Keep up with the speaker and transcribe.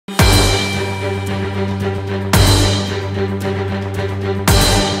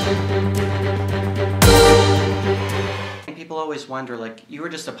wonder, like, you were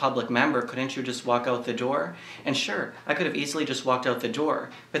just a public member, couldn't you just walk out the door? And sure, I could have easily just walked out the door,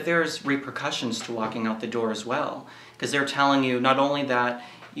 but there's repercussions to walking out the door as well, because they're telling you not only that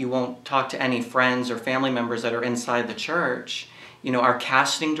you won't talk to any friends or family members that are inside the church, you know, our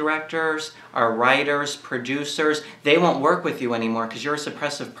casting directors, our writers, producers, they won't work with you anymore because you're a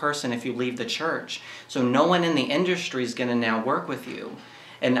suppressive person if you leave the church. So no one in the industry is going to now work with you.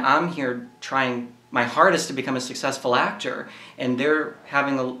 And I'm here trying my hardest to become a successful actor, and they're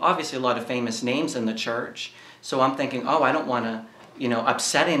having obviously a lot of famous names in the church. So I'm thinking, oh, I don't want to, you know,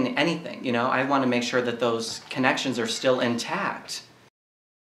 upset anything. You know, I want to make sure that those connections are still intact.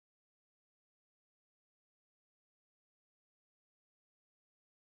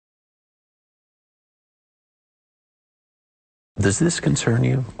 Does this concern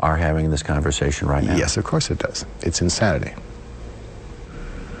you, our having this conversation right now? Yes, of course it does. It's insanity.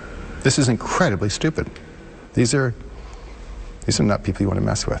 This is incredibly stupid. These are not people you want to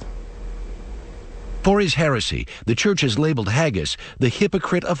mess with. For his heresy, the church has labeled Haggis the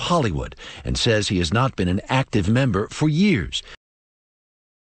hypocrite of Hollywood and says he has not been an active member for years.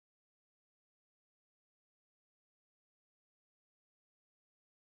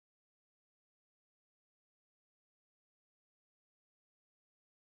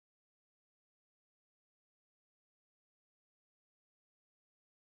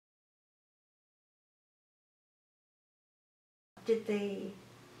 Did they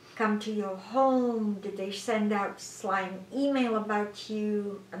come to your home? Did they send out slime email about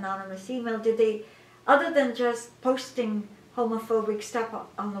you, anonymous email? Did they, other than just posting homophobic stuff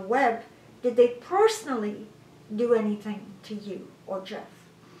on the web, did they personally do anything to you or Jeff?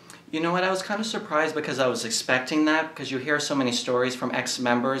 You know what, I was kind of surprised because I was expecting that, because you hear so many stories from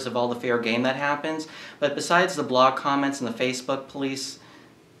ex-members of all the fair game that happens, but besides the blog comments and the Facebook police,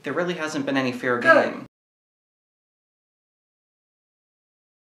 there really hasn't been any fair game.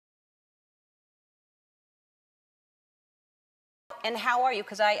 And how are you?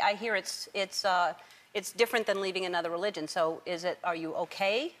 Because I hear it's different than leaving another religion. So are you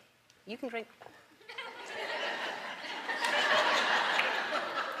okay? You can drink.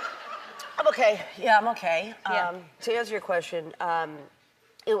 I'm okay. Yeah, I'm okay. Yeah. To answer your question,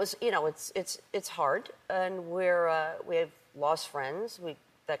 it was, you know, it's hard, and we have lost friends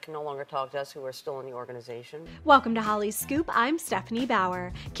that can no longer talk to us who are still in the organization. Welcome to Holly's Scoop. I'm Stephanie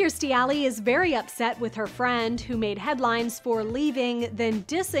Bauer. Kirstie Alley is very upset with her friend who made headlines for leaving, then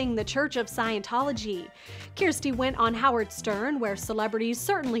dissing the Church of Scientology. Kirstie went on Howard Stern, where celebrities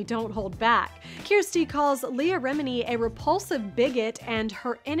certainly don't hold back. Kirstie calls Leah Remini a repulsive bigot and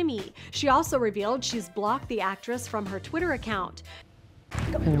her enemy. She also revealed she's blocked the actress from her Twitter account.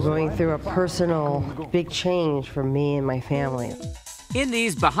 I'm going through a personal big change for me and my family. In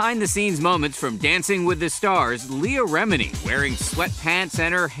these behind-the-scenes moments from Dancing with the Stars, Leah Remini, wearing sweatpants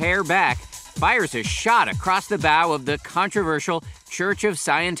and her hair back, fires a shot across the bow of the controversial Church of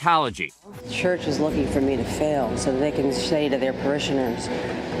Scientology. The church is looking for me to fail so that they can say to their parishioners,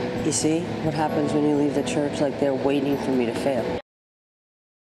 you see what happens when you leave the church, like they're waiting for me to fail.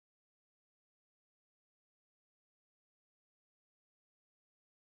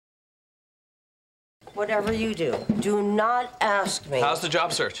 Whatever you do not ask me. How's the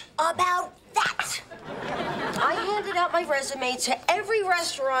job search? About that. I handed out my resume to every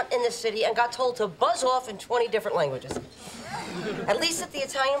restaurant in the city and got told to buzz off in 20 different languages. At least at the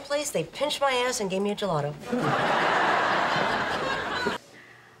Italian place, they pinched my ass and gave me a gelato.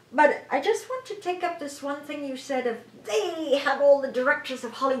 But I just want to take up this one thing you said of they have all the directors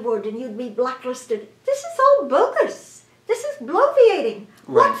of Hollywood and you'd be blacklisted. This is all bogus. This is bloviating.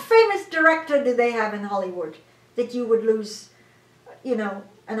 Right. What famous director do they have in Hollywood that you would lose, you know,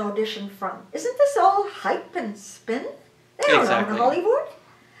 an audition from? Isn't this all hype and spin? They don't own Hollywood.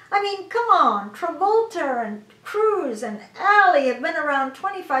 I mean, come on. Travolta and Cruise and Ali have been around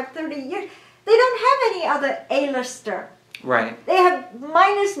 25, 30 years. They don't have any other A-lister. Right. They have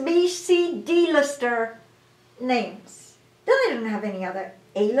minus B, C, D-lister names. They don't have any other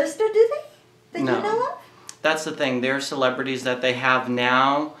A-lister, do they? That you know of? That's the thing. Their celebrities that they have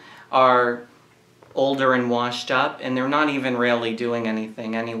now are older and washed up, and they're not even really doing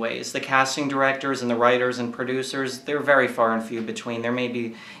anything anyways. The casting directors and the writers and producers, they're very far and few between. There may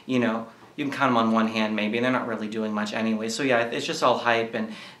be, you know, you can count them on one hand maybe, and they're not really doing much anyway. So yeah, it's just all hype,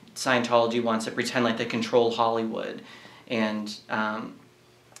 and Scientology wants to pretend like they control Hollywood, and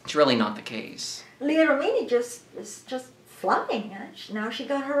it's really not the case. Leah Remini is just flying. Now she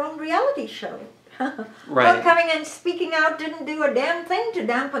got her own reality show. Right. Her coming and speaking out didn't do a damn thing to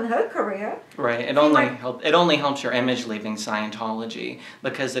dampen her career. Right. It only helps your image leaving Scientology,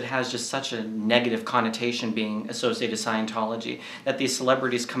 because it has just such a negative connotation being associated with Scientology, that these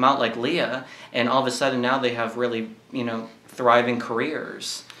celebrities come out like Leah, and all of a sudden now they have really, thriving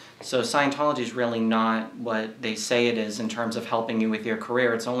careers. So Scientology is really not what they say it is in terms of helping you with your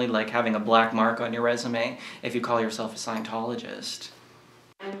career. It's only like having a black mark on your resume if you call yourself a Scientologist.